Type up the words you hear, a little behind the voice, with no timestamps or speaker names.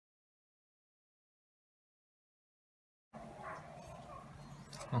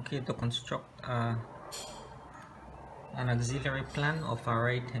Okay, to construct an auxiliary plan of a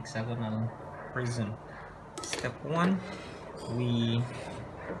right hexagonal prism. Step 1, we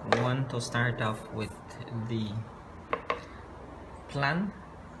want to start off with the plan,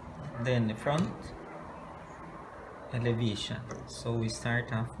 then the front elevation. So we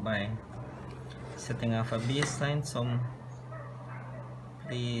start off by setting off a baseline.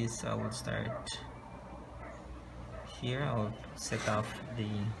 Please, I will start here. I'll set off the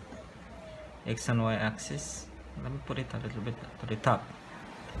X and Y axis. Let me put it a little bit to the top.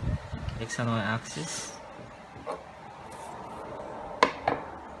 X and Y axis.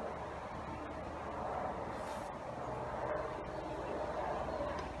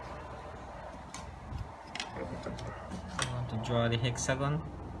 I want to draw the hexagon.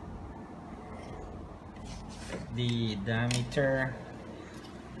 The diameter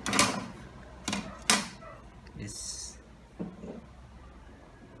is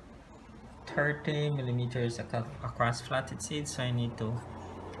 30 millimeters across flatted seeds, so I need to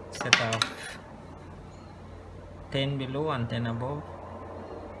set off 10 below and 10 above.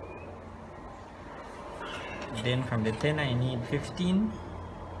 Then from the 10 I need 15.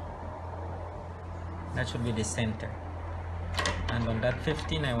 That should be the center, and on that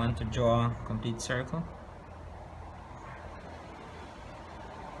 15 I want to draw a complete circle.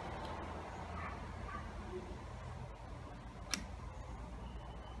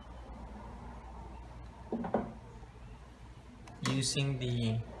 Using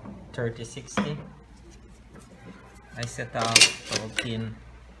the 30-60, I set out to obtain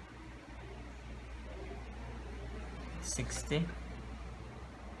 60.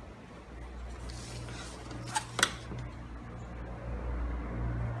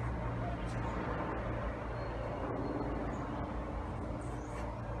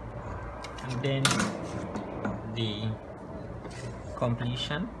 And then the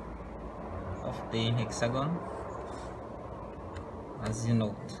completion of the hexagon. As you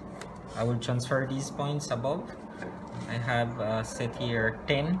note, I will transfer these points above. I have set here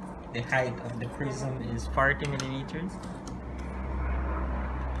 10. The height of the prism is 40 millimeters.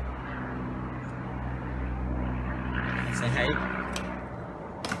 That's the height.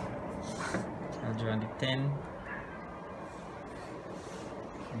 I'll draw the 10,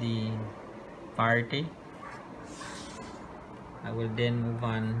 the 40. I will then move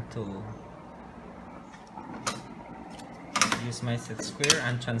on to use my set square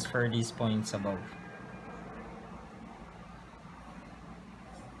and transfer these points above.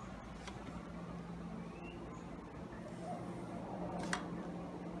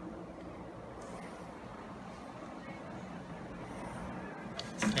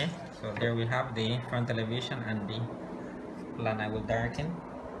 Okay, so there we have the front elevation and the plan. I will darken.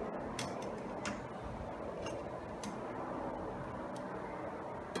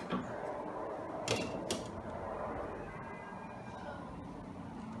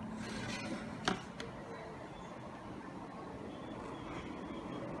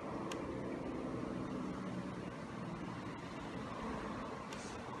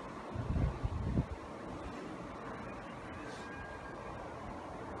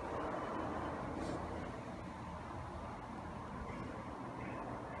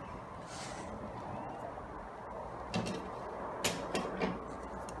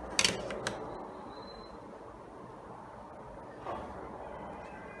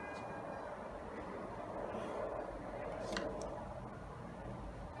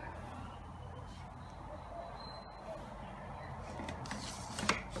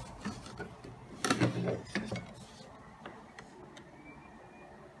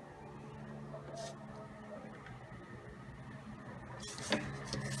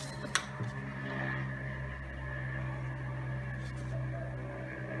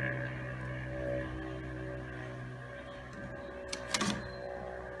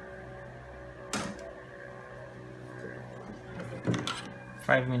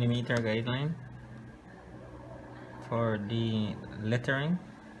 Five millimeter guideline for the lettering.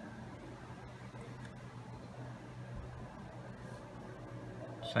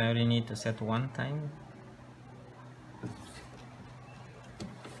 So I only need to set one time.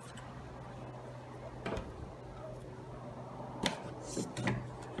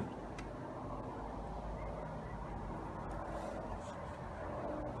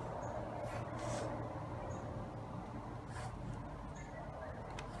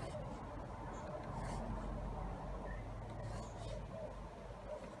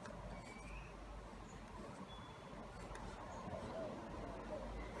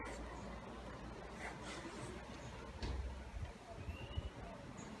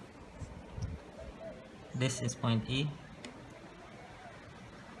 This is point E.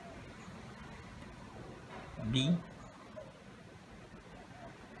 B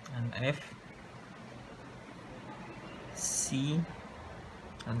and F, C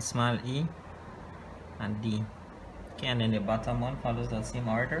and small e, and D. Okay, and then the bottom one follows that same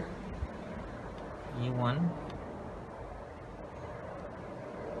order. E1,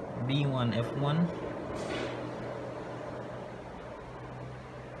 B1, F1,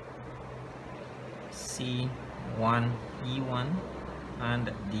 C1, E1,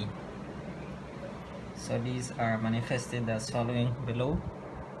 and D. So these are manifested as following below.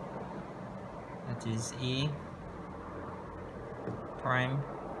 That is A prime,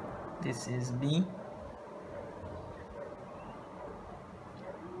 this is B,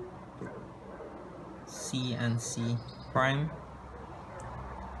 C and C prime,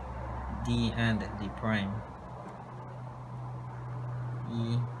 D and D prime,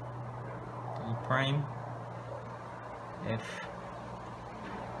 E, E prime, F,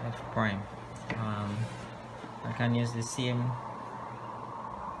 F prime. I can use the same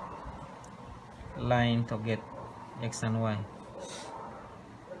line to get X and Y.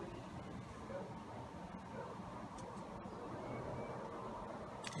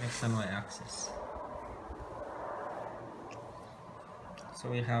 X and Y axis. So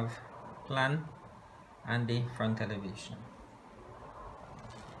we have plan and the front elevation.